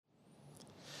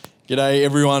G'day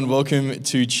everyone, welcome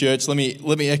to church. Let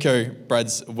me echo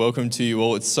Brad's welcome to you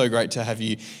all. It's so great to have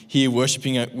you here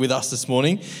worshiping with us this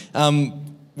morning.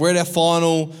 We're at our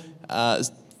final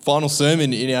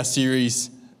sermon in our series,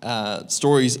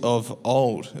 Stories of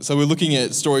Old. So we're looking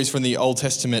at stories from the Old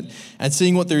Testament and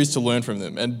seeing what there is to learn from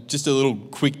them. And just a little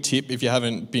quick tip, if you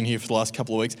haven't been here for the last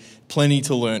couple of weeks, plenty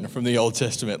to learn from the Old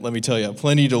Testament, let me tell you,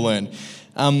 plenty to learn.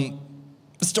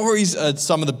 The stories are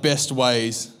some of the best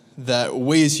ways that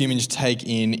we as humans take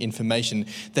in information.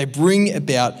 They bring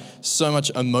about so much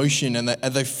emotion and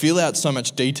they fill out so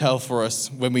much detail for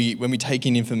us when we take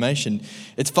in information.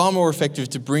 It's far more effective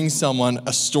to bring someone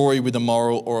a story with a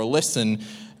moral or a lesson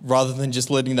rather than just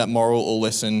letting that moral or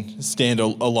lesson stand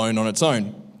alone on its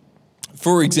own.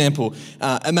 For example,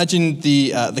 imagine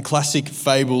the classic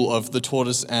fable of the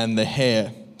tortoise and the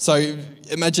hare. So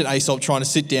imagine Aesop trying to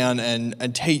sit down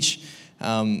and teach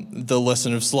the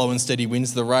lesson of slow and steady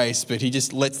wins the race, but he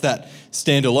just lets that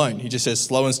stand alone. He just says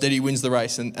slow and steady wins the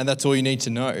race, and that's all you need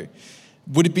to know.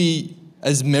 Would it be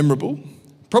as memorable?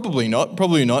 Probably not.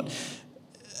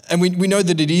 And we know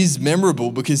that it is memorable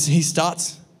because he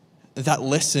starts that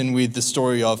lesson with the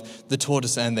story of the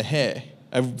tortoise and the hare.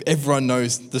 Everyone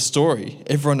knows the story.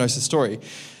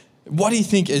 Why do you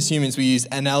think as humans we use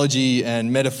analogy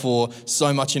and metaphor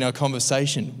so much in our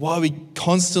conversation? Why are we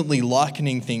constantly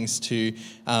likening things to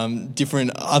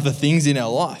different other things in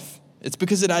our life? It's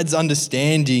because it adds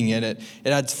understanding and it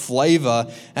adds flavour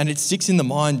and it sticks in the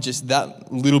mind just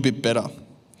that little bit better.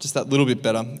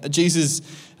 Jesus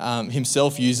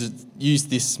himself used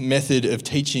this method of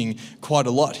teaching quite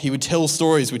a lot. He would tell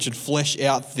stories which would flesh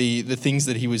out the things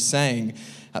that he was saying.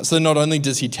 So not only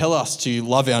does he tell us to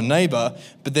love our neighbour,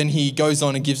 but then he goes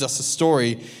on and gives us a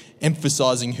story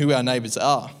emphasising who our neighbours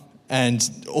are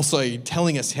and also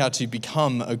telling us how to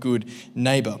become a good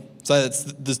neighbour. So that's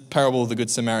the parable of the Good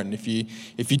Samaritan, if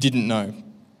you didn't know.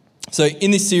 So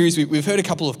in this series, we've heard a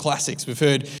couple of classics. We've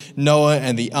heard Noah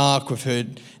and the Ark. We've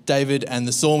heard David and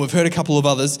the Psalm. We've heard a couple of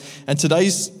others. And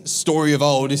today's story of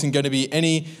old isn't going to be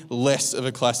any less of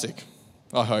a classic,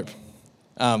 I hope.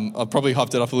 I've probably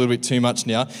hyped it up a little bit too much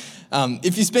now.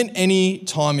 If you spent any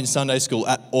time in Sunday school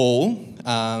at all,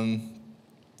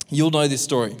 you'll know this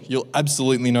story. You'll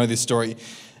absolutely know this story.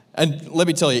 And let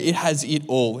me tell you, it has it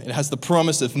all. It has the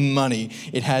promise of money.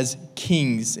 It has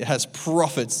kings. It has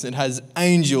prophets. It has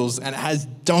angels. And it has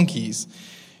donkeys.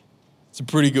 It's a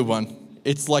pretty good one.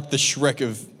 It's like the Shrek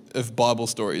of Bible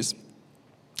stories.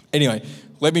 Anyway,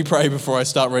 let me pray before I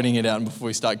start reading it out and before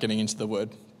we start getting into the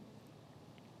word.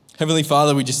 Heavenly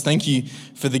Father, we just thank you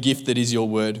for the gift that is your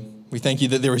word. We thank you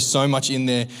that there is so much in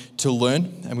there to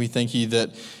learn, and we thank you that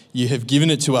you have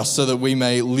given it to us so that we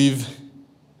may live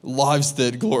lives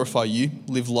that glorify you,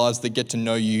 live lives that get to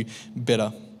know you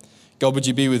better. God, would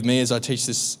you be with me as I teach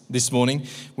this morning?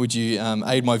 Would you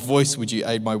aid my voice? Would you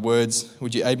aid my words?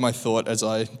 Would you aid my thought as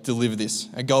I deliver this?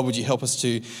 And God, would you help us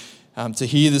to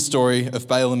hear the story of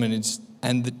Balaam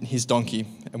and his donkey,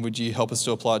 and would you help us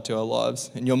to apply it to our lives?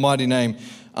 In your mighty name,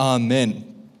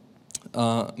 amen.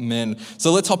 Amen.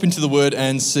 So let's hop into the word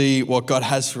and see what God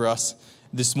has for us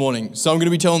this morning. So I'm going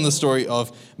to be telling the story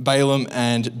of Balaam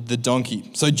and the donkey.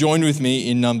 So join with me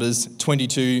in Numbers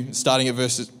 22, starting at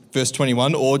verse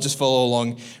 21, or just follow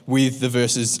along with the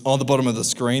verses on the bottom of the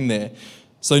screen there.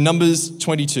 So Numbers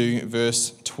 22,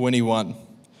 verse 21.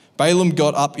 Balaam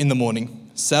got up in the morning,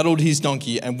 saddled his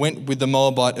donkey, and went with the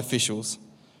Moabite officials.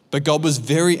 But God was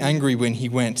very angry when he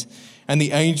went, and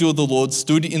the angel of the Lord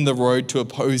stood in the road to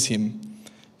oppose him.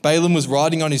 Balaam was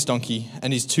riding on his donkey,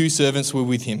 and his 2 servants were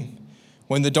with him.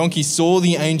 When the donkey saw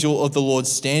the angel of the Lord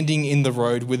standing in the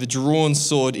road with a drawn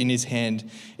sword in his hand,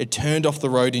 it turned off the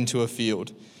road into a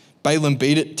field. Balaam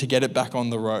beat it to get it back on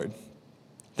the road.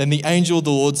 Then the angel of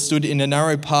the Lord stood in a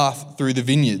narrow path through the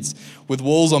vineyards, with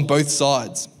walls on both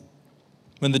sides.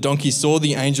 When the donkey saw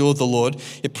the angel of the Lord,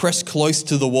 it pressed close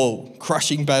to the wall,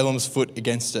 crushing Balaam's foot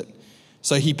against it.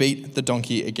 So he beat the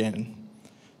donkey again.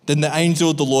 Then the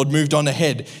angel of the Lord moved on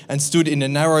ahead and stood in a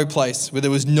narrow place where there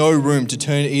was no room to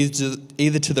turn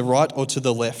either to the right or to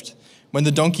the left. When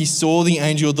the donkey saw the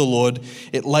angel of the Lord,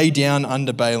 it lay down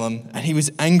under Balaam, and he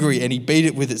was angry and he beat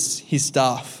it with his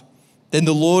staff. Then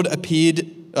the Lord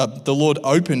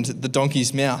opened the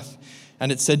donkey's mouth,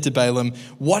 and it said to Balaam,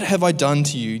 "What have I done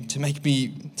to you to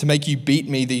make you beat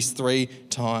me these 3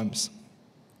 times?"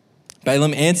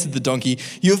 Balaam answered the donkey,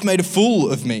 "You have made a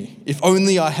fool of me. If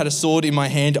only I had a sword in my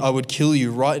hand, I would kill you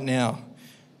right now."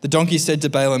 The donkey said to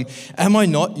Balaam, "Am I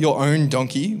not your own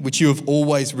donkey, which you have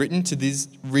always ridden to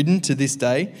this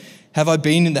day? Have I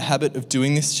been in the habit of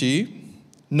doing this to you?"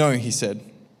 "No," he said.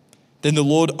 Then the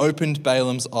Lord opened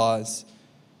Balaam's eyes,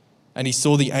 and he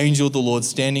saw the angel of the Lord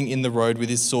standing in the road with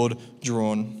his sword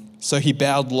drawn. So he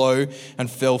bowed low and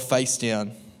fell face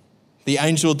down. The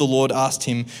angel of the Lord asked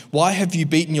him, "Why have you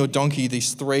beaten your donkey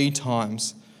these 3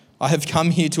 times? I have come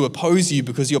here to oppose you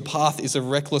because your path is a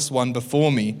reckless one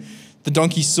before me. The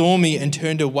donkey saw me and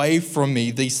turned away from me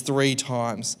these 3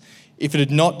 times. If it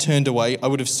had not turned away, I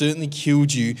would have certainly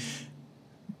killed you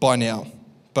by now,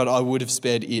 but I would have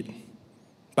spared it."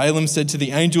 Balaam said to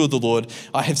the angel of the Lord,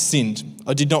 "I have sinned.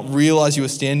 I did not realize you were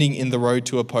standing in the road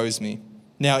to oppose me.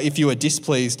 Now, if you are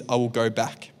displeased, I will go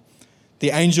back." The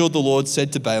angel of the Lord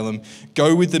said to Balaam,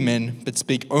 "Go with the men, but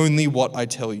speak only what I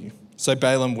tell you." So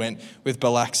Balaam went with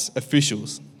Balak's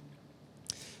officials.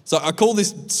 So I call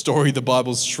this story the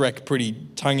Bible's Shrek pretty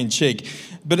tongue-in-cheek,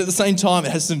 but at the same time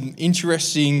it has some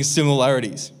interesting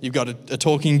similarities. You've got a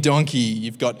talking donkey,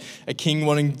 you've got a king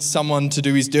wanting someone to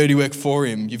do his dirty work for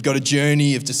him, you've got a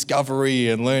journey of discovery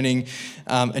and learning,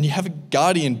 and you have a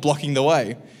guardian blocking the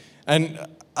way. And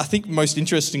I think most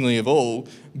interestingly of all,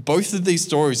 both of these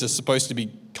stories are supposed to be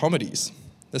comedies.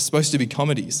 They're supposed to be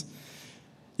comedies.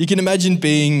 You can imagine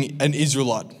being an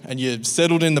Israelite and you're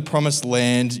settled in the promised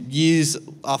land years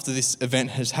after this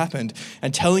event has happened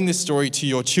and telling this story to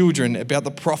your children about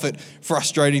the prophet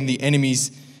frustrating the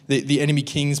enemy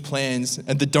king's plans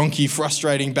and the donkey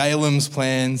frustrating Balaam's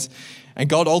plans and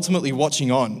God ultimately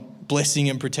watching on, blessing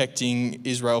and protecting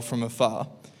Israel from afar.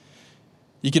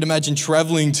 You can imagine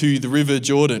traveling to the River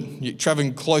Jordan, you're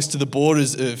traveling close to the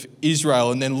borders of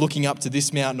Israel and then looking up to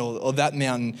this mountain or that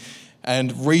mountain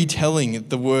and retelling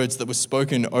the words that were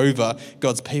spoken over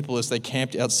God's people as they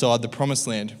camped outside the promised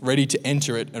land, ready to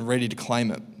enter it and ready to claim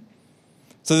it.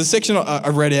 So the section I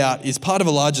read out is part of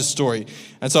a larger story,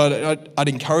 and so I'd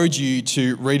encourage you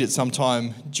to read it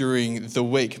sometime during the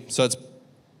week. So it's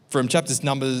from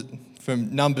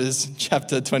Numbers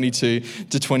chapter 22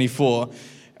 to 24.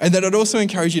 And then I'd also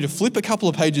encourage you to flip a couple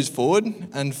of pages forward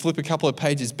and flip a couple of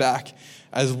pages back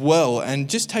as well, and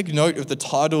just take note of the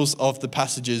titles of the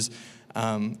passages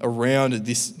around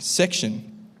this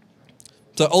section.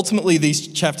 So ultimately, these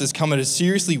chapters come at a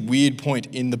seriously weird point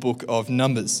in the book of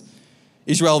Numbers.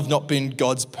 Israel have not been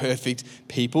God's perfect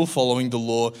people following the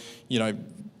law,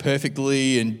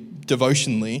 perfectly and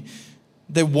devotionally.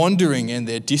 They're wandering and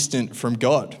they're distant from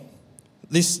God.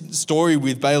 This story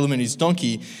with Balaam and his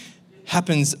donkey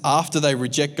happens after they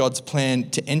reject God's plan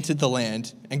to enter the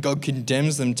land and God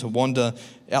condemns them to wander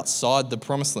outside the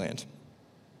promised land.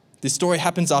 This story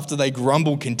happens after they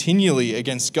grumble continually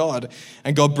against God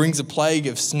and God brings a plague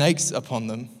of snakes upon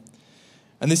them.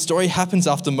 And this story happens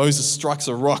after Moses strikes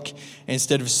a rock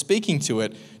instead of speaking to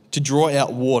it to draw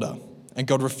out water, and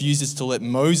God refuses to let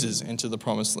Moses enter the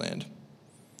promised land.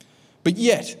 But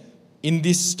yet, in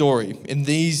this story, in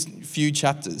these few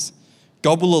chapters,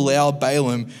 God will allow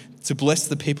Balaam to bless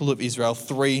the people of Israel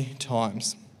 3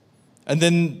 times. And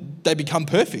then they become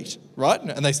perfect, right?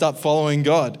 And they start following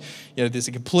God. There's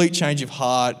a complete change of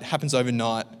heart, it happens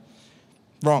overnight.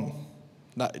 Wrong.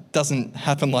 No, it doesn't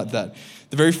happen like that.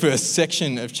 The very first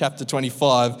section of chapter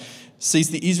 25 sees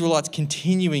the Israelites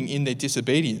continuing in their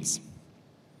disobedience.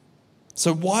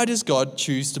 So why does God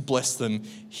choose to bless them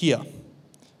here?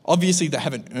 Obviously, they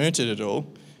haven't earned it at all.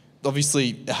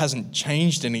 Obviously, it hasn't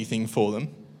changed anything for them.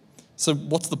 So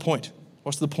what's the point?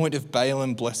 What's the point of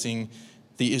Balaam blessing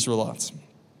the Israelites?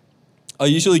 I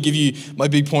usually give you my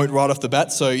big point right off the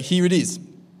bat, so here it is.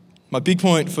 My big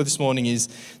point for this morning is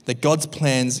that God's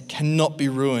plans cannot be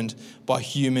ruined by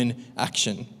human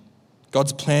action.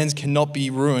 God's plans cannot be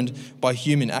ruined by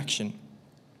human action.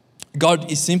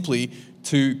 God is simply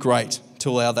too great to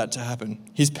allow that to happen.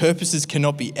 His purposes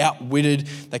cannot be outwitted,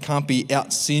 they can't be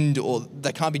outsinned, or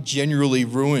they can't be generally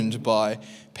ruined by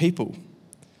people.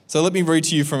 So let me read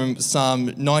to you from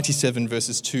Psalm 97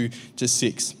 verses 2 to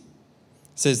 6. It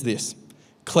says this: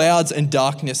 "Clouds and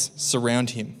darkness surround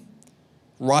him.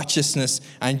 Righteousness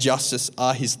and justice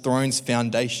are his throne's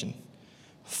foundation.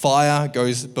 Fire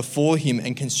goes before him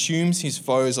and consumes his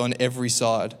foes on every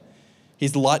side.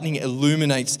 His lightning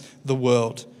illuminates the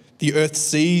world. The earth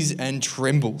sees and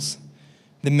trembles.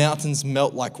 The mountains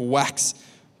melt like wax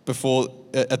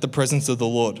at the presence of the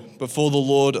Lord, before the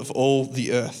Lord of all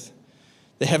the earth.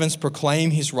 The heavens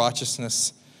proclaim his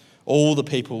righteousness. All the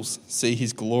peoples see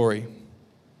his glory."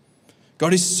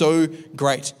 God is so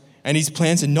great, and his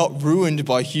plans are not ruined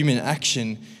by human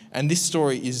action, and this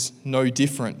story is no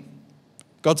different.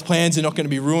 God's plans are not going to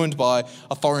be ruined by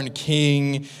a foreign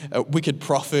king, a wicked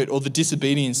prophet, or the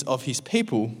disobedience of his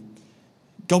people.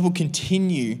 God will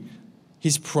continue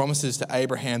his promises to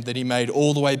Abraham that he made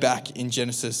all the way back in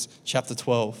Genesis chapter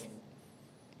 12.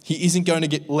 He isn't going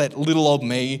to let little old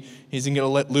me, he isn't going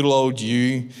to let little old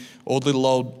you, or little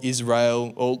old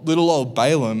Israel, or little old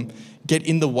Balaam get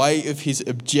in the way of his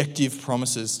objective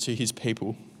promises to his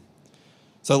people.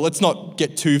 So let's not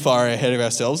get too far ahead of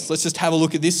ourselves. Let's just have a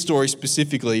look at this story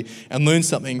specifically and learn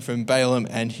something from Balaam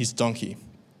and his donkey.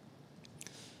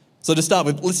 So to start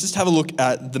with, let's just have a look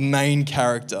at the main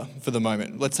character for the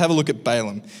moment. Let's have a look at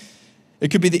Balaam.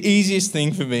 It could be the easiest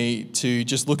thing for me to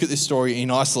just look at this story in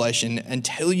isolation and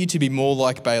tell you to be more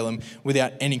like Balaam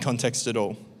without any context at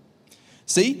all.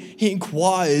 See, he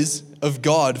inquires of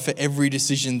God for every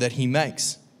decision that he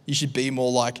makes. You should be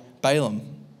more like Balaam.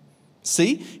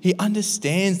 See, he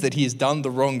understands that he has done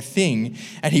the wrong thing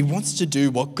and he wants to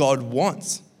do what God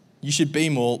wants. You should be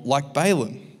more like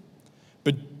Balaam.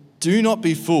 But do not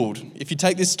be fooled. If you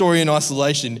take this story in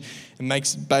isolation, it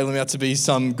makes Balaam out to be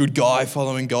some good guy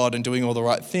following God and doing all the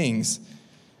right things.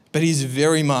 But he's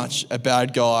very much a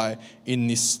bad guy in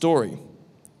this story.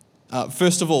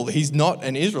 First of all, he's not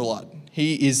an Israelite.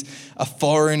 He is a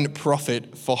foreign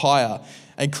prophet for hire.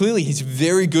 And clearly he's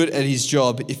very good at his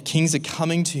job if kings are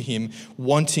coming to him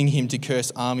wanting him to curse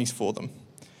armies for them.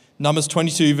 Numbers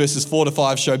 22 verses 4 to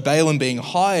 5 show Balaam being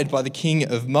hired by the king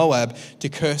of Moab to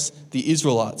curse the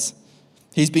Israelites.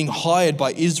 He's being hired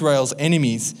by Israel's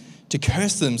enemies to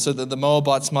curse them so that the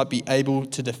Moabites might be able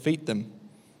to defeat them.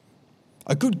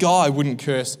 A good guy wouldn't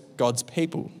curse God's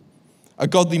people. A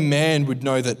godly man would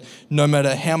know that no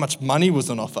matter how much money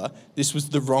was on offer, this was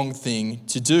the wrong thing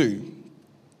to do.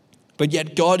 But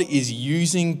yet God is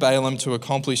using Balaam to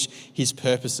accomplish his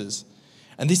purposes.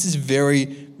 And this is very,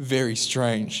 very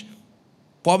strange.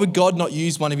 Why would God not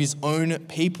use one of his own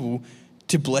people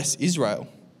to bless Israel?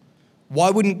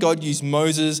 Why wouldn't God use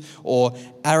Moses or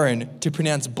Aaron to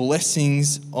pronounce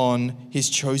blessings on his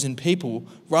chosen people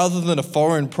rather than a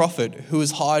foreign prophet who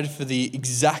was hired for the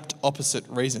exact opposite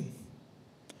reason?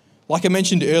 Like I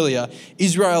mentioned earlier,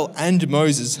 Israel and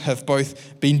Moses have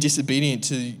both been disobedient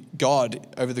to God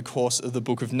over the course of the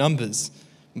book of Numbers.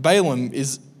 Balaam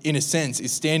is, in a sense,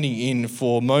 is standing in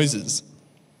for Moses.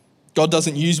 God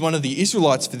doesn't use one of the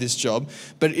Israelites for this job,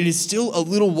 but it is still a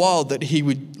little wild that he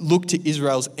would look to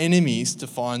Israel's enemies to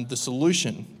find the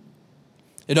solution.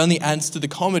 It only adds to the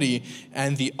comedy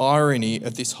and the irony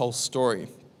of this whole story.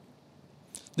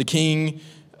 The king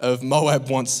of Moab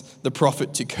wants the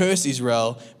prophet to curse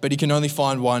Israel, but he can only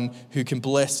find one who can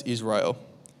bless Israel.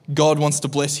 God wants to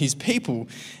bless his people,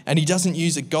 and he doesn't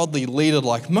use a godly leader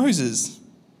like Moses,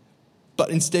 but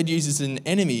instead uses an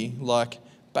enemy like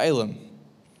Balaam.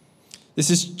 This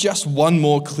is just one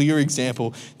more clear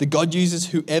example that God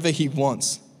uses whoever he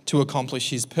wants to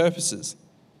accomplish his purposes.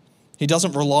 He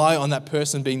doesn't rely on that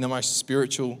person being the most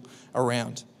spiritual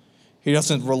around. He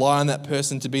doesn't rely on that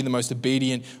person to be the most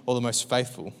obedient or the most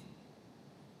faithful.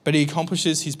 But he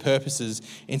accomplishes his purposes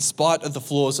in spite of the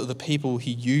flaws of the people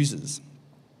he uses.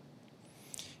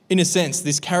 In a sense,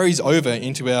 this carries over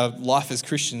into our life as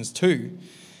Christians too.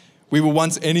 We were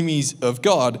once enemies of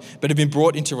God, but have been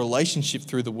brought into relationship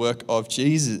through the work of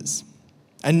Jesus.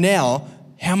 And now,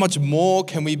 how much more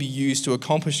can we be used to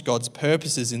accomplish God's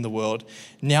purposes in the world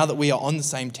now that we are on the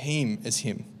same team as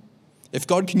him? If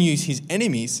God can use his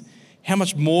enemies, how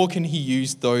much more can he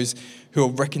use those who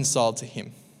are reconciled to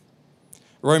him?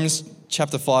 Romans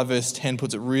chapter 5 verse 10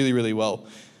 puts it really, really well.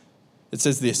 It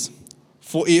says this,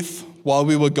 "For if, while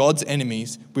we were God's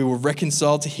enemies, we were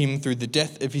reconciled to him through the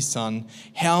death of his Son,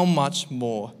 how much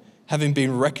more, having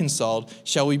been reconciled,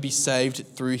 shall we be saved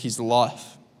through his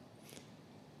life?"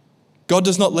 God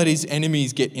does not let his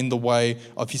enemies get in the way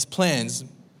of his plans,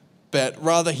 but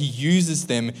rather he uses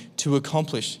them to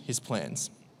accomplish his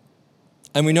plans.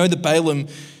 And we know that Balaam,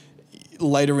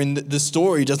 later in the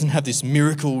story, doesn't have this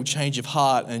miracle change of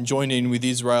heart and join in with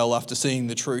Israel after seeing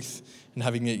the truth and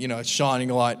having a shining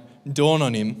light dawn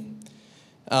on him.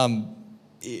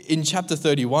 In chapter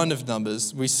 31 of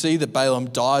Numbers, we see that Balaam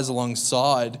dies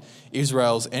alongside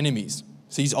Israel's enemies.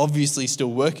 So he's obviously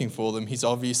still working for them. He's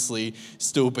obviously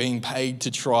still being paid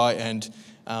to try and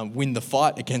win the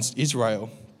fight against Israel.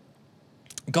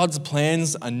 God's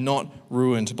plans are not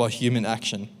ruined by human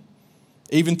action.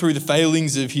 Even through the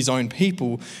failings of his own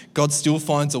people, God still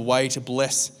finds a way to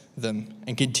bless them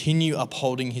and continue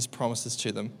upholding his promises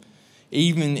to them,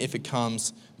 even if it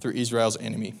comes through Israel's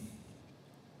enemy.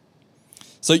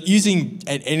 So using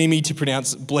an enemy to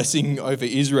pronounce blessing over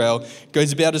Israel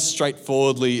goes about as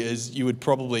straightforwardly as you would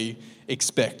probably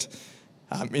expect.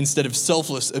 Instead of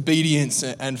selfless obedience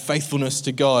and faithfulness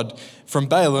to God from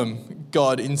Balaam,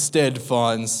 God instead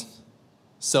finds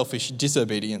selfish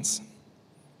disobedience.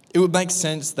 It would make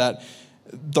sense that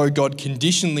though God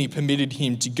conditionally permitted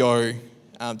him to go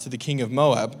to the king of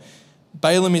Moab,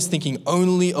 Balaam is thinking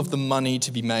only of the money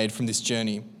to be made from this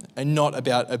journey and not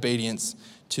about obedience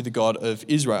to the God of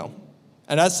Israel.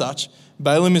 And as such,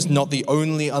 Balaam is not the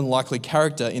only unlikely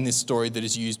character in this story that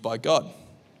is used by God.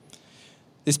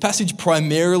 This passage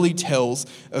primarily tells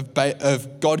of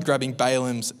God grabbing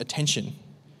Balaam's attention,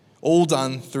 all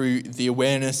done through the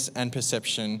awareness and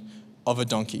perception of a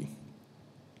donkey.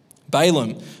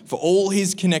 Balaam, for all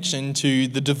his connection to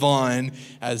the divine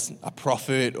as a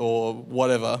prophet or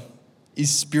whatever, is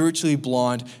spiritually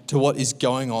blind to what is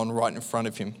going on right in front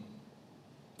of him.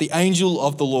 The angel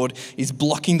of the Lord is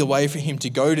blocking the way for him to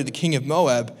go to the king of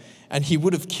Moab, and he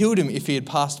would have killed him if he had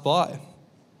passed by.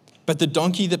 But the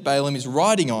donkey that Balaam is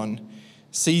riding on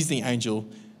sees the angel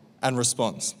and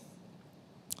responds.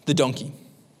 The donkey.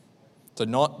 So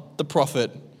not the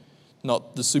prophet,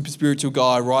 not the super spiritual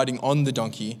guy riding on the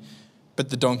donkey, but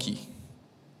the donkey.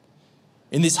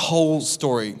 In this whole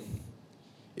story,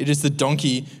 it is the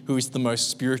donkey who is the most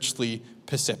spiritually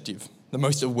perceptive, the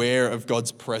most aware of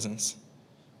God's presence.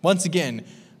 Once again,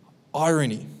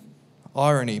 irony.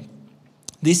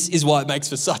 This is why it makes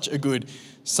for such a good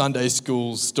Sunday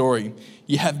school story.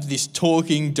 You have this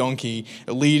talking donkey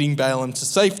leading Balaam to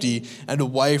safety and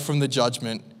away from the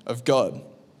judgment of God.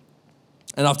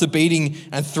 And after beating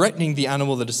and threatening the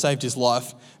animal that has saved his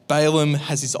life, Balaam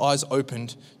has his eyes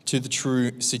opened to the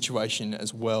true situation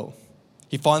as well.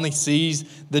 He finally sees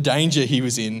the danger he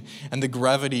was in and the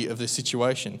gravity of the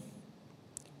situation.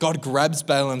 God grabs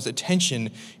Balaam's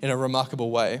attention in a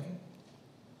remarkable way.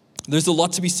 There's a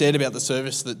lot to be said about the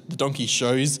service that the donkey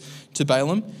shows to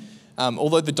Balaam.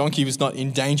 Although the donkey was not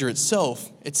in danger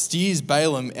itself, it steers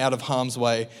Balaam out of harm's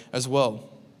way as well.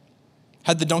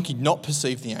 Had the donkey not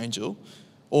perceived the angel,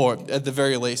 or at the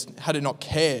very least, had it not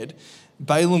cared,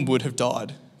 Balaam would have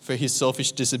died for his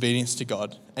selfish disobedience to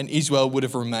God, and Israel would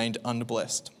have remained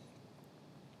unblessed.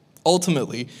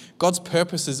 Ultimately, God's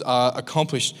purposes are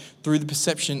accomplished through the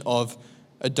perception of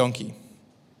a donkey.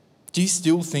 Do you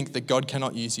still think that God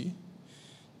cannot use you?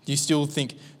 Do you still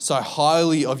think so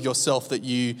highly of yourself that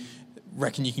you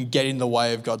reckon you can get in the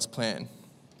way of God's plan?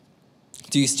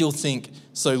 Do you still think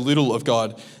so little of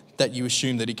God that you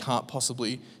assume that he can't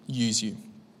possibly use you?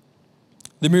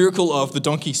 The miracle of the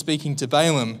donkey speaking to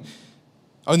Balaam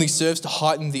only serves to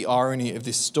heighten the irony of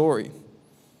this story.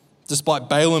 Despite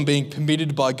Balaam being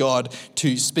permitted by God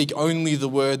to speak only the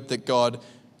word that God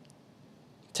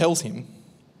tells him,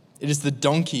 it is the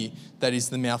donkey that is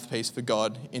the mouthpiece for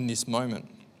God in this moment.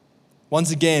 Once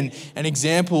again, an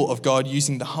example of God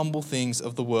using the humble things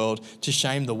of the world to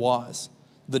shame the wise.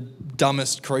 The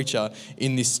dumbest creature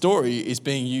in this story is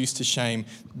being used to shame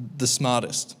the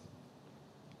smartest.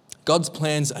 God's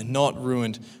plans are not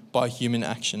ruined by human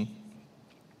action.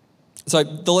 So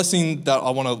the lesson that I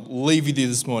want to leave with you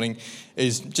this morning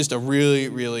is just a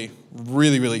really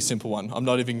simple one. I'm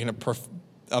not even going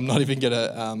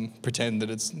to pretend that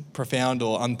it's profound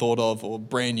or unthought of or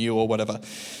brand new or whatever.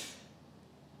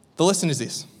 The lesson is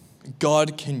this: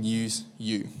 God can use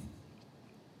you.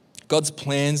 God's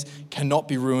plans cannot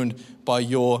be ruined by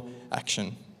your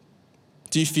action.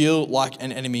 Do you feel like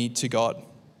an enemy to God?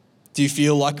 Do you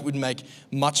feel like it would make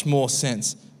much more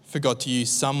sense for God to use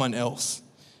someone else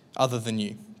other than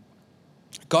you?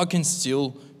 God can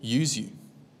still use you.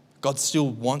 God still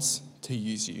wants to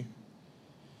use you.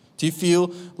 Do you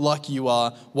feel like you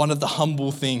are one of the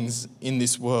humble things in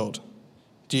this world?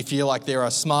 Do you feel like there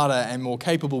are smarter and more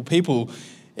capable people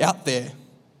out there,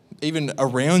 even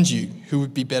around you, who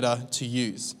would be better to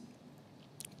use?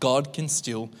 God can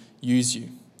still use you,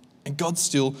 and God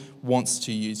still wants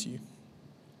to use you.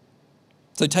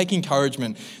 So take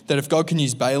encouragement that if God can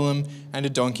use Balaam and a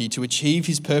donkey to achieve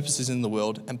his purposes in the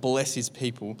world and bless his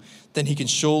people, then he can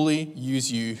surely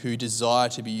use you who desire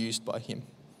to be used by him.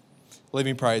 Let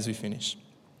me pray as we finish.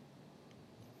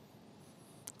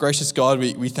 Gracious God,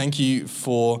 we thank you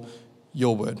for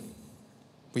your word.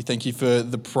 We thank you for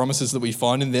the promises that we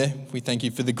find in there. We thank you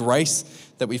for the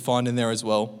grace that we find in there as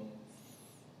well.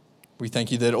 We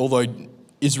thank you that although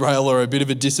Israel are a bit of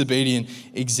a disobedient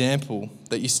example,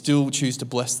 that you still choose to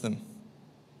bless them.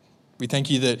 We thank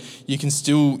you that you can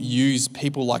still use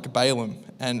people like Balaam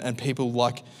and people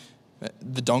like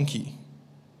the donkey,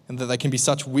 and that they can be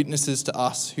such witnesses to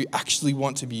us who actually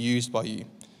want to be used by you.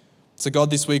 So God,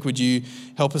 this week, would you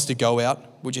help us to go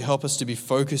out? Would you help us to be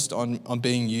focused on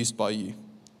being used by you?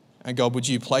 And God, would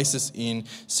you place us in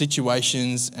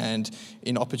situations and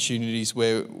in opportunities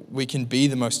where we can be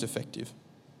the most effective?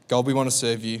 God, we want to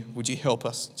serve you. Would you help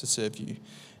us to serve you?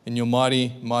 In your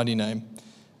mighty, mighty name,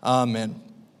 amen.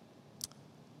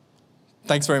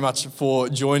 Thanks very much for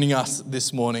joining us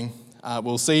this morning.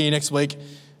 We'll see you next week,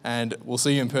 and we'll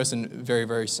see you in person very,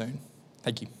 very soon.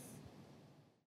 Thank you.